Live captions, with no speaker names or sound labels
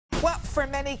Well, for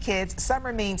many kids,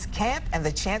 summer means camp and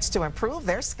the chance to improve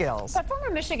their skills. But former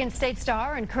Michigan State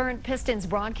star and current Pistons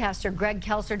broadcaster Greg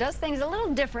Kelser does things a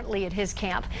little differently at his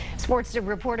camp. Sports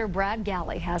reporter Brad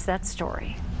Galli has that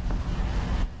story.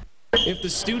 If the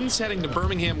students heading to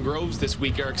Birmingham Groves this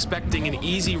week are expecting an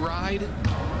easy ride,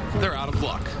 they're out of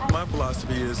luck. My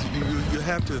philosophy is you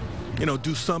have to,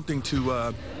 do something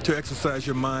to exercise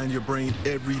your mind, your brain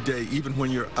every day, even when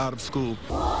you're out of school.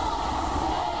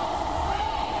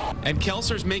 And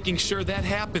Kelser's making sure that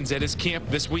happens at his camp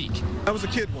this week. I was a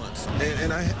kid once,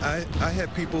 and I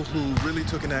had people who really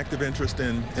took an active interest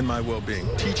in my well-being.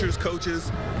 Teachers,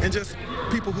 coaches, and just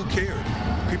people who cared.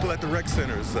 People at the rec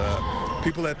centers,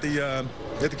 people at the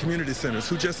community centers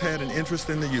who just had an interest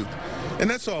in the youth. And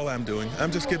that's all I'm doing.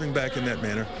 I'm just giving back in that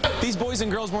manner. These boys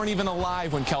and girls weren't even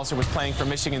alive when Kelser was playing for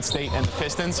Michigan State and the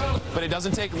Pistons, but it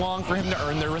doesn't take long for him to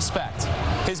earn their respect.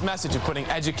 His message of putting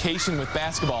education with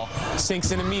basketball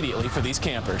sinks in immediately for these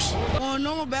campers. On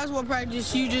normal basketball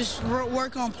practice, you just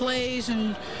work on plays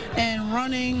and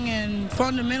running and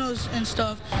fundamentals and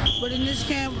stuff. But in this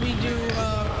camp,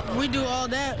 we do all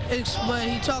that, but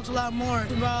he talks a lot more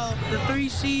about the 3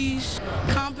 C's: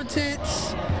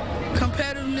 competence,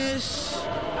 competitiveness,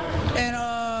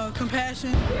 and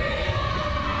compassion.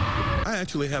 I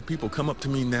actually have people come up to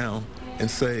me now and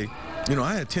say,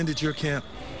 I attended your camp,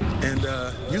 and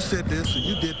you said this or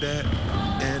you did that,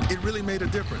 and it really made a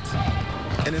difference.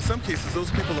 And in some cases, those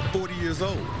people are 40 years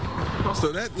old.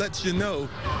 So that lets you know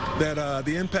that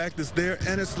the impact is there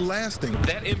and it's lasting.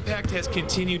 That impact has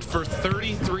continued for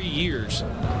 33 years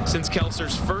since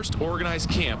Kelser's first organized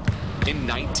camp in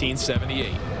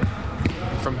 1978.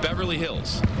 From Beverly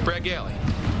Hills, Brad Galli,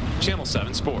 Channel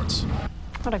 7 Sports.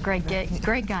 What a great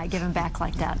guy giving back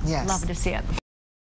like that. Yes. Love to see it.